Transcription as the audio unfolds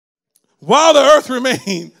While the earth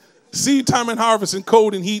remain, seed time and harvest, and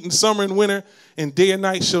cold and heat, and summer and winter, and day and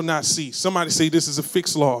night shall not cease. Somebody say this is a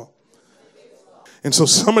fixed law. And so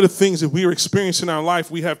some of the things that we are experiencing in our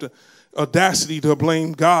life, we have the audacity to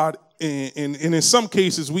blame God. And in some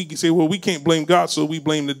cases, we say, well, we can't blame God, so we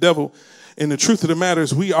blame the devil. And the truth of the matter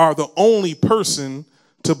is we are the only person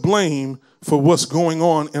to blame for what's going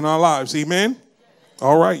on in our lives. Amen?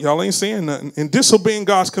 All right, y'all ain't saying nothing. And disobeying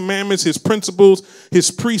God's commandments, his principles, his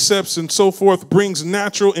precepts, and so forth brings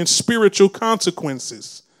natural and spiritual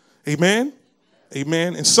consequences. Amen?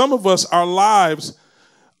 Amen. And some of us, our lives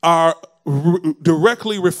are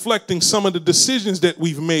directly reflecting some of the decisions that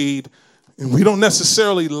we've made, and we don't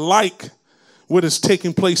necessarily like what is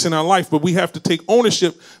taking place in our life, but we have to take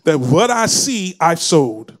ownership that what I see, I've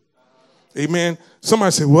sowed. Amen.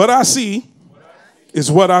 Somebody say, what I see is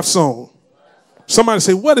what I've sown. Somebody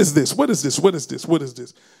say, what is this? What is this? What is this? What is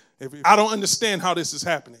this? I don't understand how this is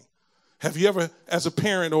happening. Have you ever, as a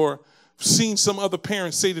parent, or seen some other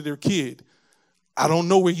parents say to their kid, I don't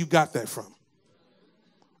know where you got that from?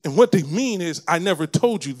 And what they mean is, I never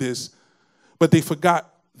told you this, but they forgot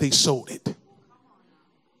they sold it.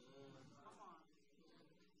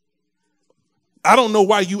 I don't know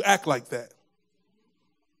why you act like that.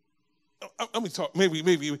 Let me talk, maybe,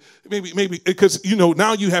 because,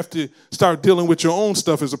 now you have to start dealing with your own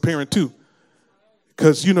stuff as a parent too.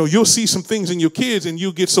 Because, you'll see some things in your kids and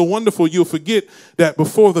you'll get so wonderful, you'll forget that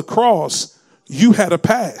before the cross, you had a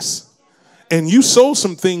past. And you sowed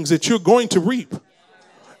some things that you're going to reap.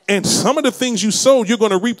 And some of the things you sowed, you're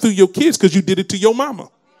going to reap through your kids because you did it to your mama.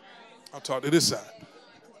 I'll talk to this side.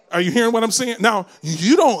 Are you hearing what I'm saying? Now,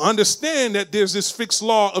 you don't understand that there's this fixed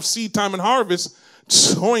law of seed time and harvest,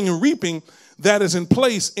 sowing and reaping, that is in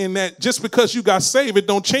place, in that just because you got saved, it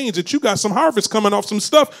don't change it. You got some harvest coming off some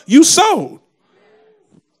stuff you sowed.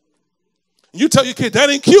 You tell your kid, that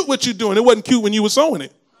ain't cute what you're doing. It wasn't cute when you were sowing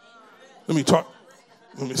it. Let me talk.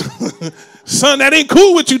 Son, that ain't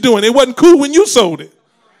cool what you're doing. It wasn't cool when you sold it.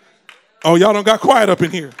 Oh, y'all done got quiet up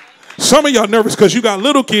in here. Some of y'all nervous because you got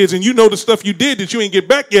little kids and you know the stuff you did that you ain't get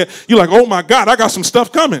back yet. You're like, oh my God, I got some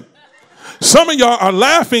stuff coming. Some of y'all are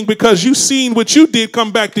laughing because you seen what you did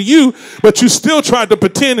come back to you, but you still tried to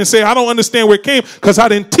pretend and say, I don't understand where it came because I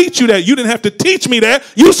didn't teach you that. You didn't have to teach me that.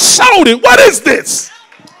 You sowed it. What is this?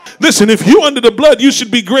 Listen, if you under the blood, you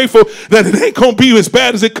should be grateful that it ain't going to be as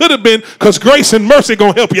bad as it could have been, because grace and mercy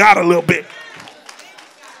going to help you out a little bit.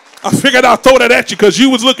 I figured I'd throw that at you because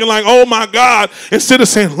you was looking like, oh my God, instead of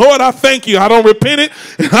saying, Lord, I thank you. I don't repent it.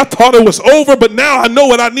 And I thought it was over, but now I know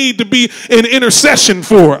what I need to be in intercession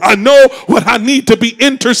for. I know what I need to be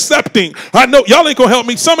intercepting. I know y'all ain't going to help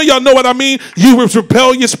me. Some of y'all know what I mean. You was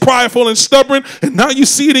rebellious, prideful, and stubborn. And now you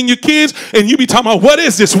see it in your kids and you be talking about, what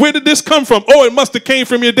is this? Where did this come from? Oh, it must have came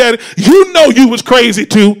from your daddy. You know you was crazy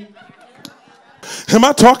too. Am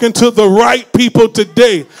I talking to the right people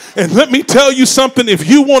today? And let me tell you something. If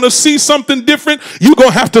you want to see something different, you're going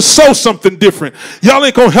to have to sow something different. Y'all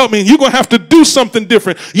ain't going to help me. You're going to have to do something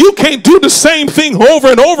different. You can't do the same thing over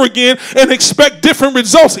and over again and expect different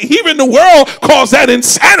results. Even the world calls that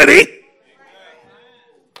insanity.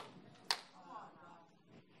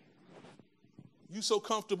 You so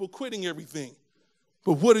comfortable quitting everything.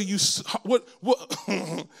 But what are you,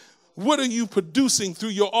 what are you producing through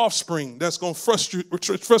your offspring that's going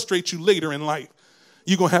to frustrate you later in life?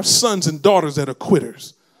 You're going to have sons and daughters that are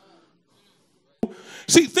quitters.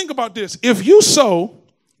 See, think about this. If you sow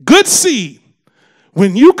good seed,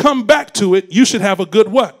 when you come back to it, you should have a good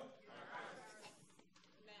what?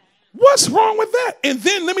 What's wrong with that? And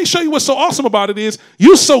then let me show you what's so awesome about it is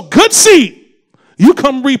you sow good seed, you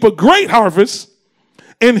come reap a great harvest,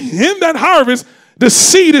 and in that harvest, the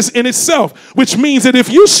seed is in itself, which means that if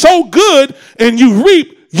you sow good and you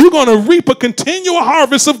reap, you're going to reap a continual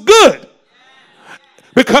harvest of good.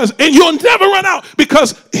 And you'll never run out,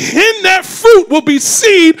 because in that fruit will be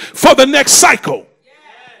seed for the next cycle.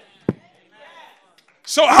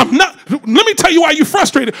 So let me tell you why you're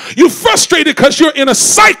frustrated. You're frustrated because you're in a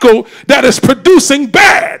cycle that is producing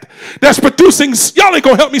bad. That's producing, y'all ain't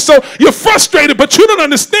gonna help me. So you're frustrated, but you don't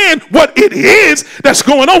understand what it is that's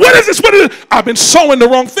going on. What is this? What is it? I've been sowing the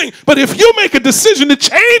wrong thing. But if you make a decision to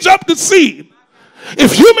change up the seed,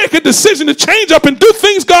 if you make a decision to change up and do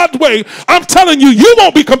things God's way, I'm telling you, you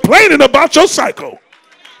won't be complaining about your cycle.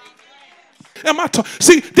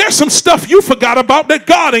 See, there's some stuff you forgot about that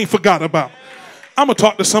God ain't forgot about. I'm going to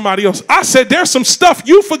talk to somebody else. I said there's some stuff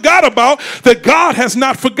you forgot about that God has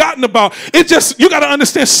not forgotten about. It just, you got to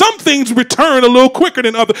understand, some things return a little quicker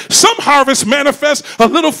than others. Some harvests manifest a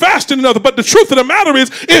little faster than others. But the truth of the matter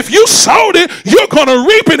is, if you sowed it, you're going to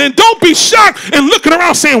reap it. And don't be shocked and looking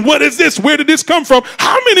around saying, what is this? Where did this come from?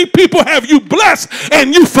 How many people have you blessed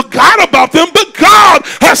and you forgot about them, but God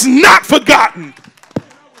has not forgotten?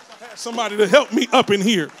 I had somebody to help me up in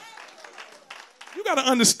here. You got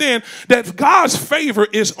to understand that God's favor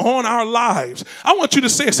is on our lives. I want you to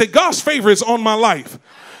say, God's favor is on my life.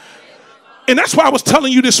 And that's why I was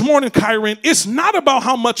telling you this morning, Kyron, it's not about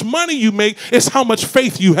how much money you make, it's how much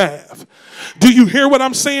faith you have. Do you hear what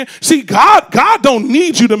I'm saying? See, God don't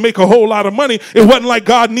need you to make a whole lot of money. It wasn't like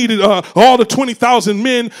God needed all the 20,000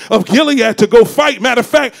 men of Gilead to go fight. Matter of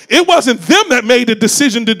fact, it wasn't them that made the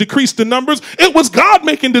decision to decrease the numbers. It was God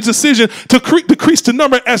making the decision to decrease the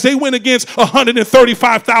number as they went against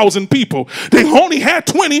 135,000 people. They only had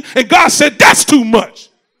 20, and God said, that's too much.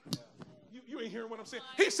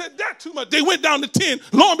 He said that too much. They went down to 10.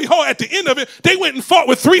 Lo and behold, at the end of it, they went and fought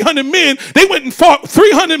with 300 men. They went and fought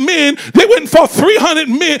 300 men. They went and fought 300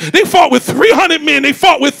 men. They fought with 300 men. They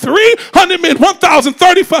fought with 300 men.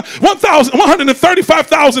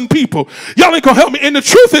 135,000 people. Y'all ain't gonna help me. And the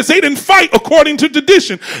truth is, they didn't fight according to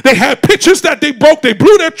tradition. They had pictures that they broke. They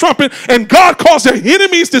blew their trumpet, and God caused their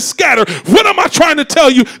enemies to scatter. What am I trying to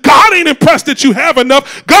tell you? God ain't impressed that you have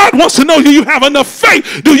enough. God wants to know you have enough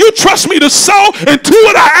faith. Do you trust me to sow and do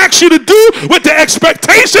what I ask you to do with the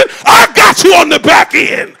expectation I got you on the back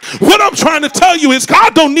end? What I'm trying to tell you is,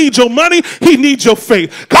 God don't need your money, he needs your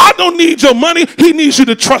faith. God don't need your money, he needs you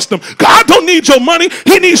to trust him. God don't need your money,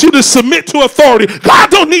 he needs you to submit to authority.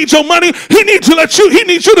 God don't need your money, he needs you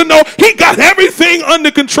to know he got everything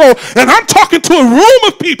under control. And I'm talking to a room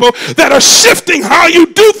of people that are shifting how you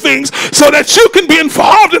do things so that you can be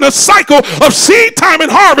involved in a cycle of seed time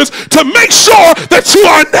and harvest to make sure that you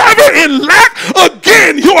are never in lack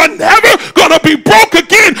again. You are never going to be broke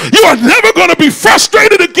again. You are never going to be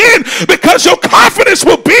frustrated again, because your confidence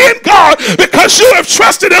will be in God, because you have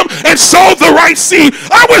trusted him and sowed the right seed.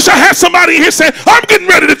 I wish I had somebody here saying, I'm getting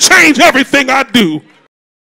ready to change everything I do.